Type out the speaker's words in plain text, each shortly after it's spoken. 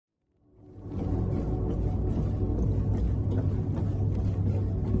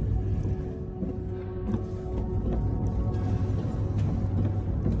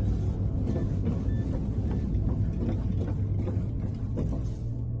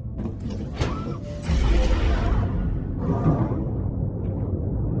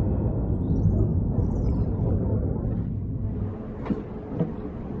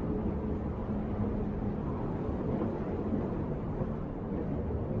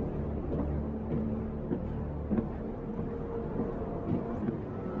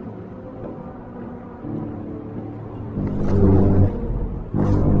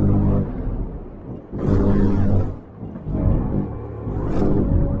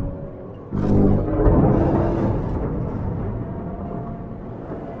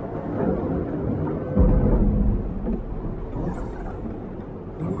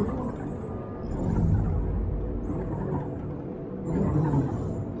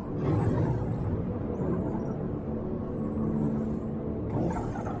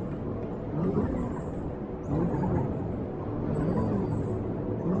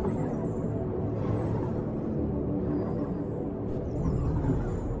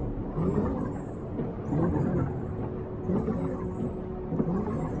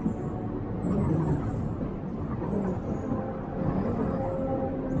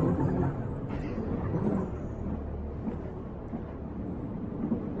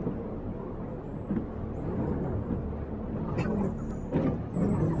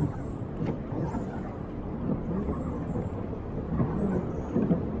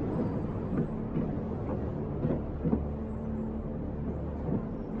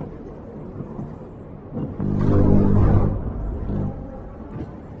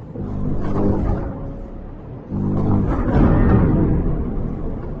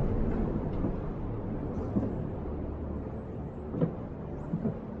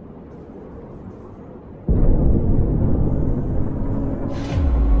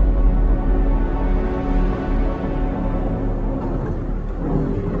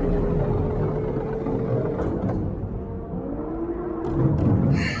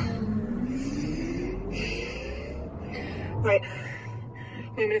Right.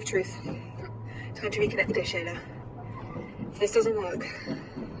 Moment of truth. Time to reconnect the dish, Shayla. If this doesn't work,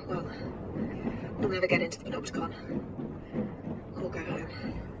 well, we'll never get into the Panopticon. We'll go home.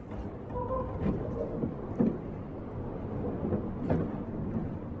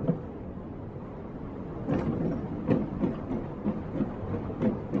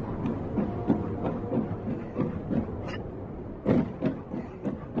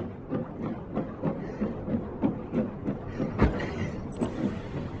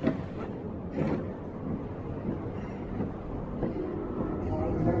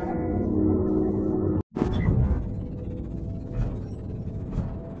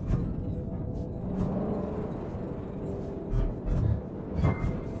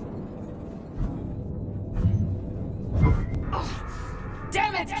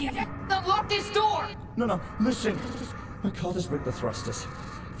 Unlock this door! No, listen. McArthur's rigged the thrusters.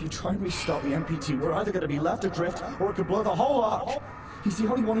 If you try and restart the MPT, we're either going to be left adrift, or it could blow the whole up. He's the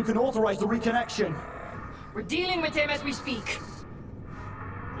only one who can authorize the reconnection. We're dealing with him as we speak.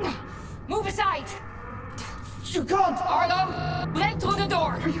 Move aside! You can't! Arlo, break through the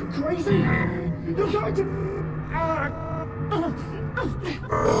door! Are you crazy? You're going to...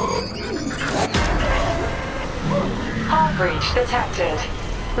 Hard breach detected.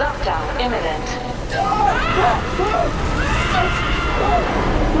 Lockdown imminent.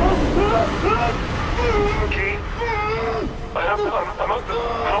 Key? I'm at the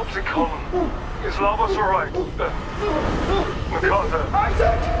Panopticon. Is Lavos alright? McArthur.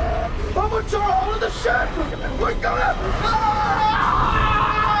 Isaac! I'm a all in the ship! We're gonna...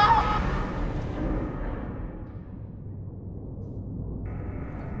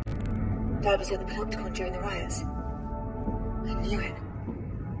 Dad was in the Panopticon during the riots. I knew it.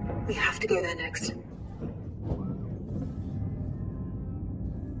 We have to go there next.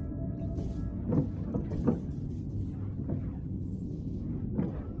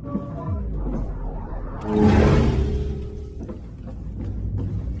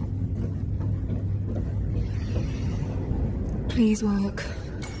 Please work.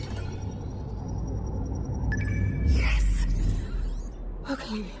 Yes.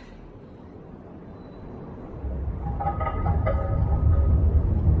 Okay.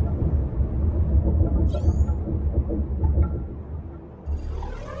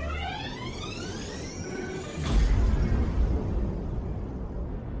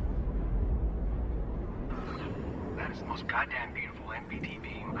 That is the most goddamn beautiful MPT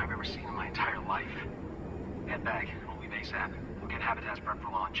beam I've ever seen in my entire life. Head back. We'll leave ASAP. We'll get Habitats prepped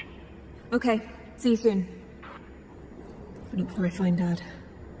for launch. Okay. See you soon. Not before I find Dad.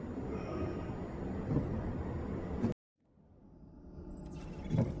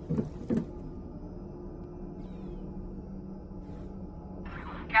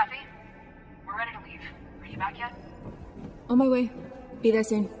 Kathy, we're ready to leave. Are you back yet? On my way. Be there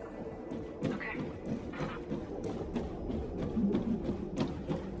soon. Okay.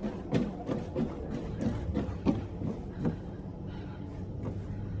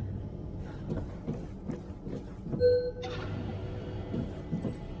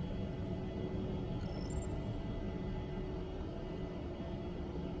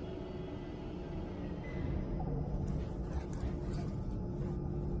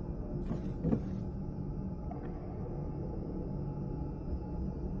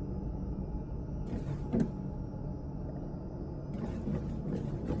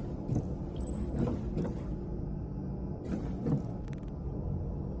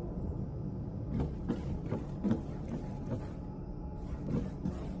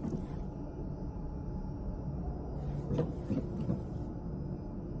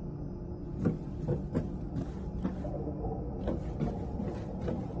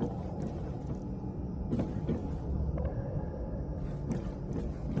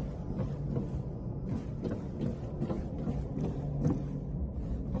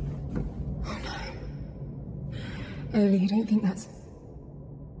 Early, you don't think that's...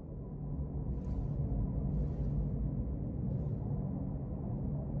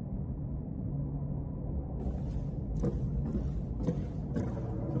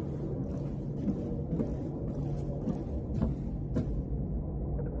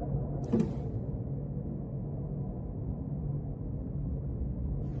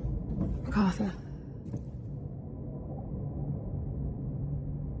 McArthur.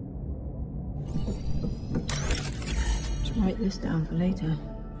 Write this down for later.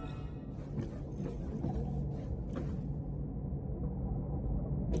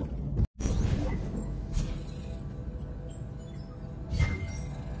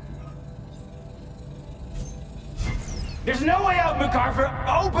 There's no way out, MacArthur,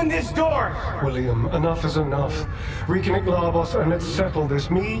 open this door! William, enough is enough. Reconnect Labos and let's settle this.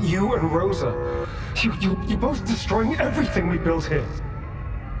 Me, you, and Rosa. You're both destroying everything we built here.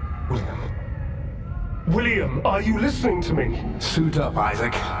 William. William, are you listening to me? Suit up,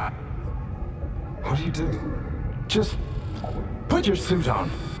 Isaac. What do you do? Just put your suit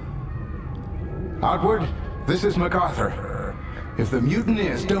on. Outward, this is MacArthur. If the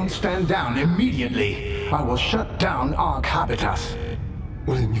mutineers don't stand down immediately, I will shut down Ark Habitas.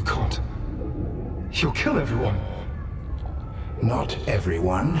 William, you can't. You'll kill everyone. Not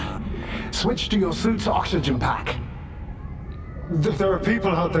everyone. Switch to your suit's oxygen pack. There are people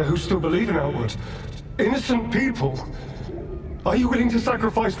out there who still believe in Outward. Innocent people. Are you willing to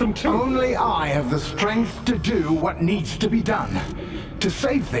sacrifice them too? Only I have the strength to do what needs to be done. To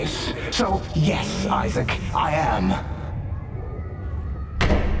save this. So, yes, Isaac, I am.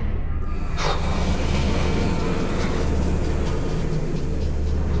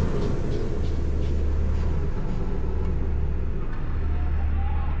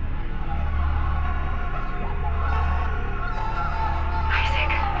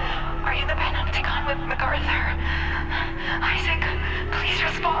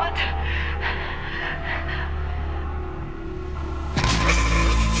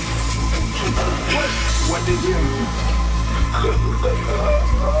 What did you...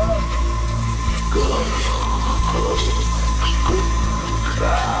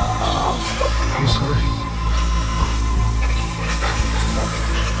 I'm sorry.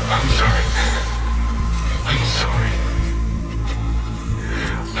 I'm sorry. I'm sorry.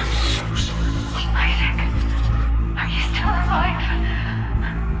 I'm so sorry. Isaac, are you still alive?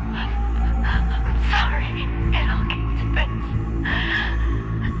 I'm sorry it all came to this.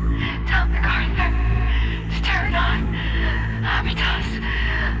 Tell MacArthur to turn on Habitas.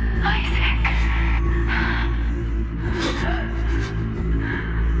 Isaac.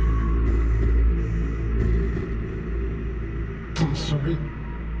 I'm sorry.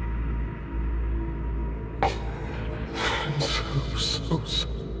 I'm so sorry.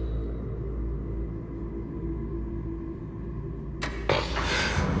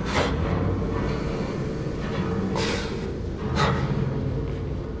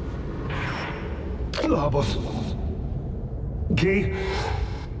 Labos. Guy,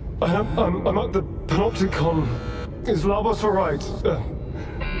 I'm at the Panopticon. Is Labos alright?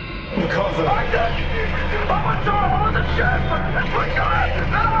 MacArthur.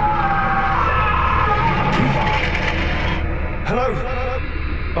 Hello?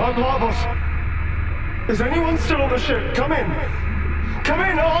 I'm Labos. Is anyone still on the ship? Come in. Come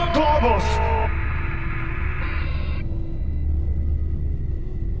in, I'm Labos.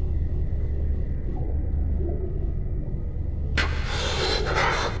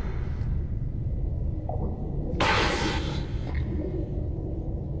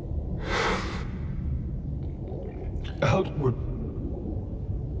 Outward.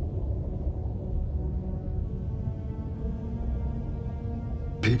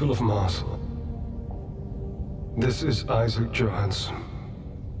 People of Mars. This is Isaac Johansson.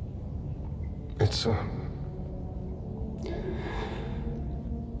 It's,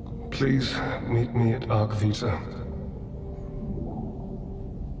 please meet me at Ark Vita.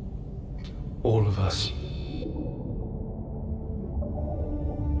 All of us.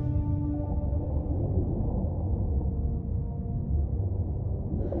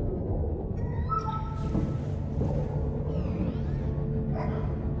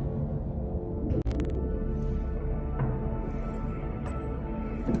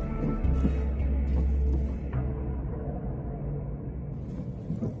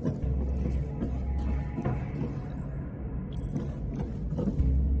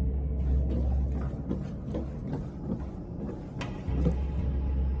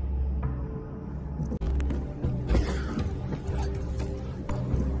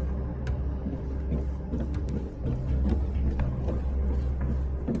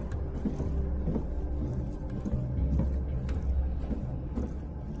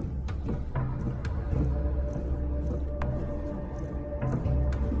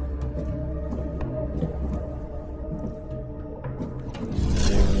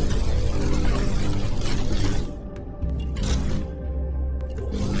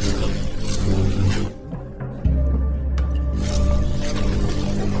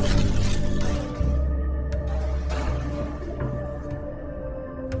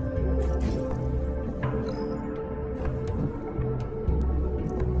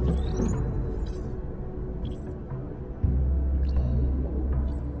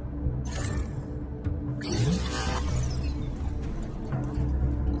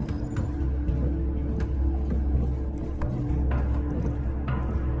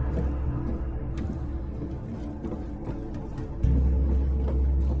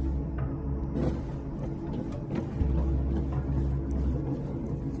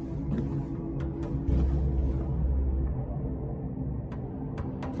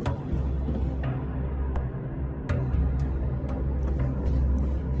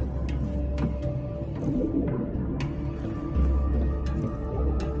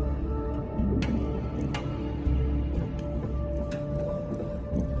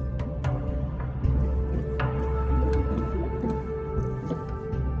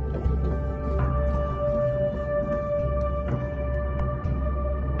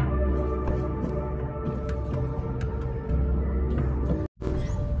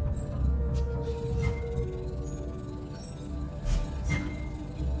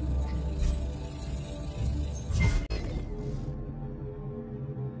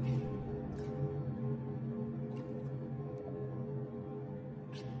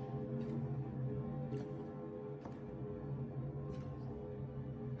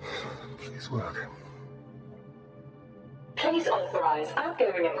 Please work. Please authorize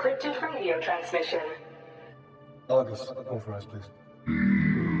outgoing encrypted radio transmission. Argus, authorize, please.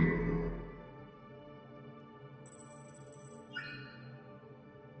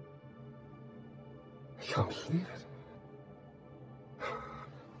 I can't believe it.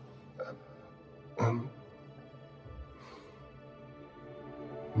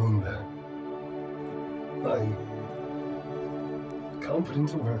 Moonbear. I can't put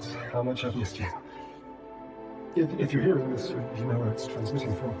into words how much I've missed you. If you're hearing this, you know where it's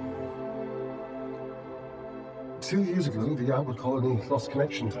transmitting from. 2 years ago, the outward colony lost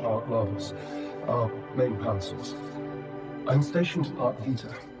connection to Ark Lavos, our main power source. I'm stationed at Ark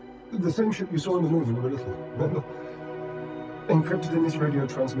Vita, the same ship you saw in the movie when you were little, remember? Encrypted in this radio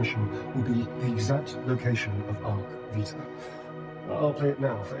transmission will be the exact location of Ark Vita. I'll play it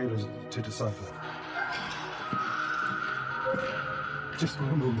now for Ayla to decipher. Just know,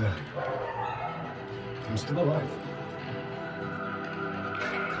 Moonbear, I'm still alive.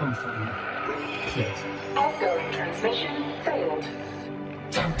 Come find me, please. Outgoing transmission failed.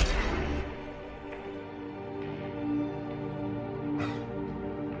 Damn it.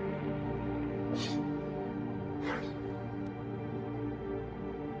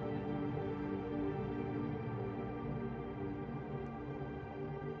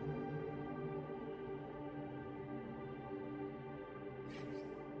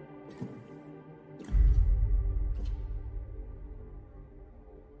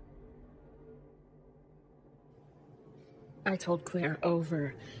 I told Claire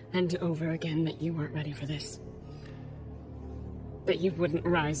over and over again that you weren't ready for this. That you wouldn't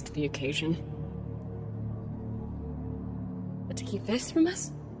rise to the occasion. But to keep this from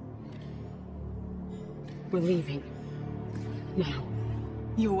us? We're leaving. Now.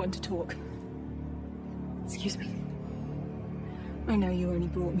 You're one to talk. Excuse me. I know you only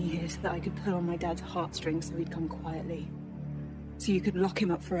brought me here so that I could pull on my dad's heartstrings so he'd come quietly. So you could lock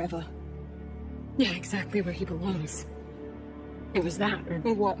him up forever. Yeah, exactly where he belongs. It was that,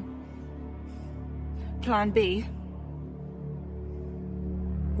 or what? Plan B?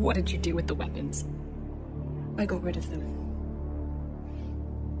 What did you do with the weapons? I got rid of them.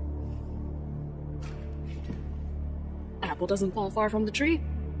 Apple doesn't fall far from the tree.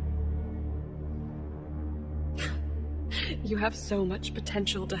 You have so much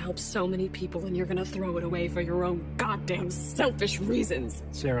potential to help so many people, and you're gonna throw it away for your own goddamn selfish reasons.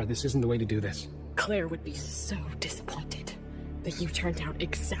 Sarah, this isn't the way to do this. Claire would be so disappointed that you turned out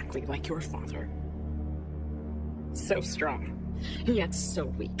exactly like your father. So strong, yet so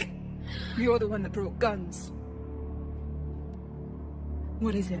weak. You're the one that brought guns.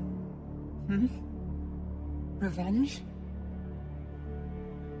 What is it? Revenge?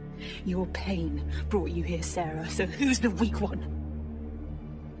 Your pain brought you here, Sarah, so who's the weak one?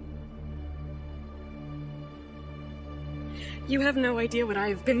 You have no idea what I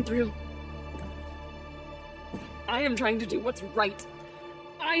have been through. I am trying to do what's right.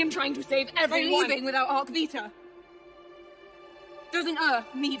 I am trying to save everyone. Are you leaving without Ark Vita? Doesn't Earth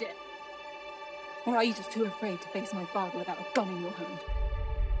need it? Or are you just too afraid to face my father without a gun in your hand?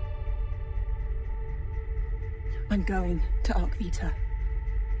 I'm going to Ark Vita.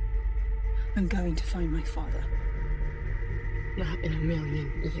 I'm going to find my father. Not in a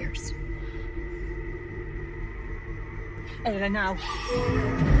million years. Ayla, now.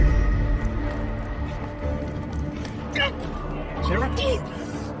 Sarah?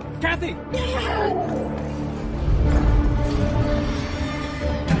 Kathy!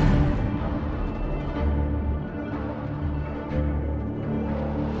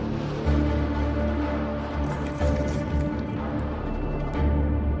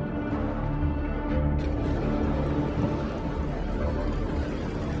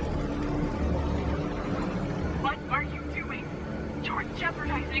 What are you doing? You're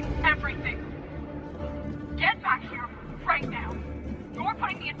jeopardizing everything. Get back here right now. You're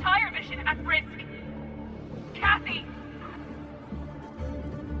putting the entire mission at risk. Kathy!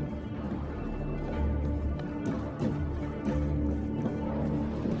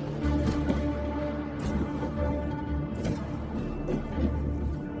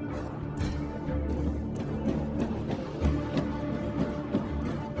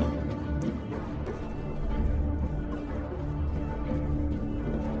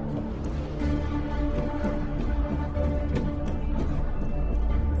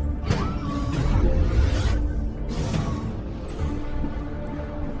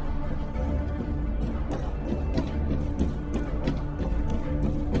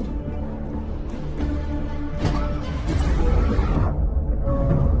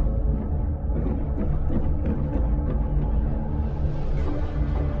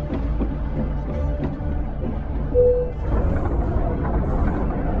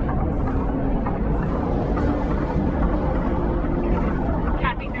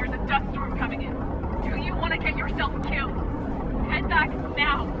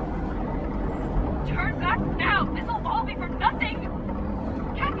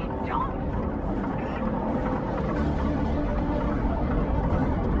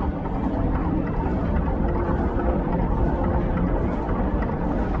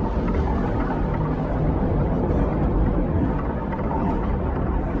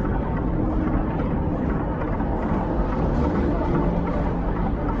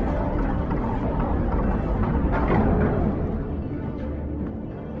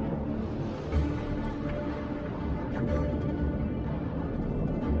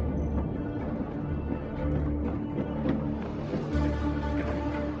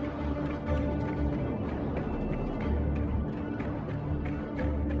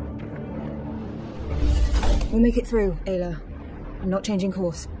 We'll make it through, Ayla. I'm not changing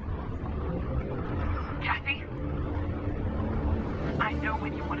course. Kathy, I know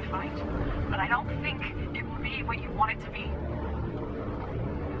what you want to fight, but I don't think it will be what you want it to be.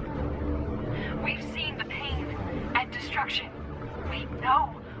 We've seen the pain and destruction. We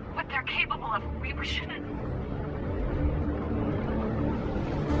know what they're capable of. We shouldn't.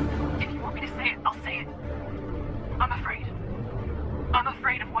 If you want me to say it, I'll say it. I'm afraid. I'm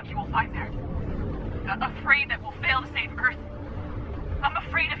afraid of what you will find there. Afraid that we'll fail to save Earth. I'm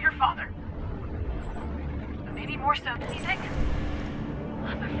afraid of your father. But maybe more so than anything,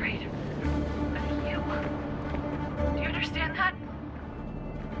 I'm afraid of you. Do you understand that?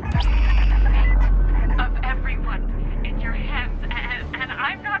 The fate of everyone in your hands, and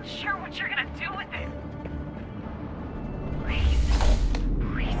I'm not sure what you're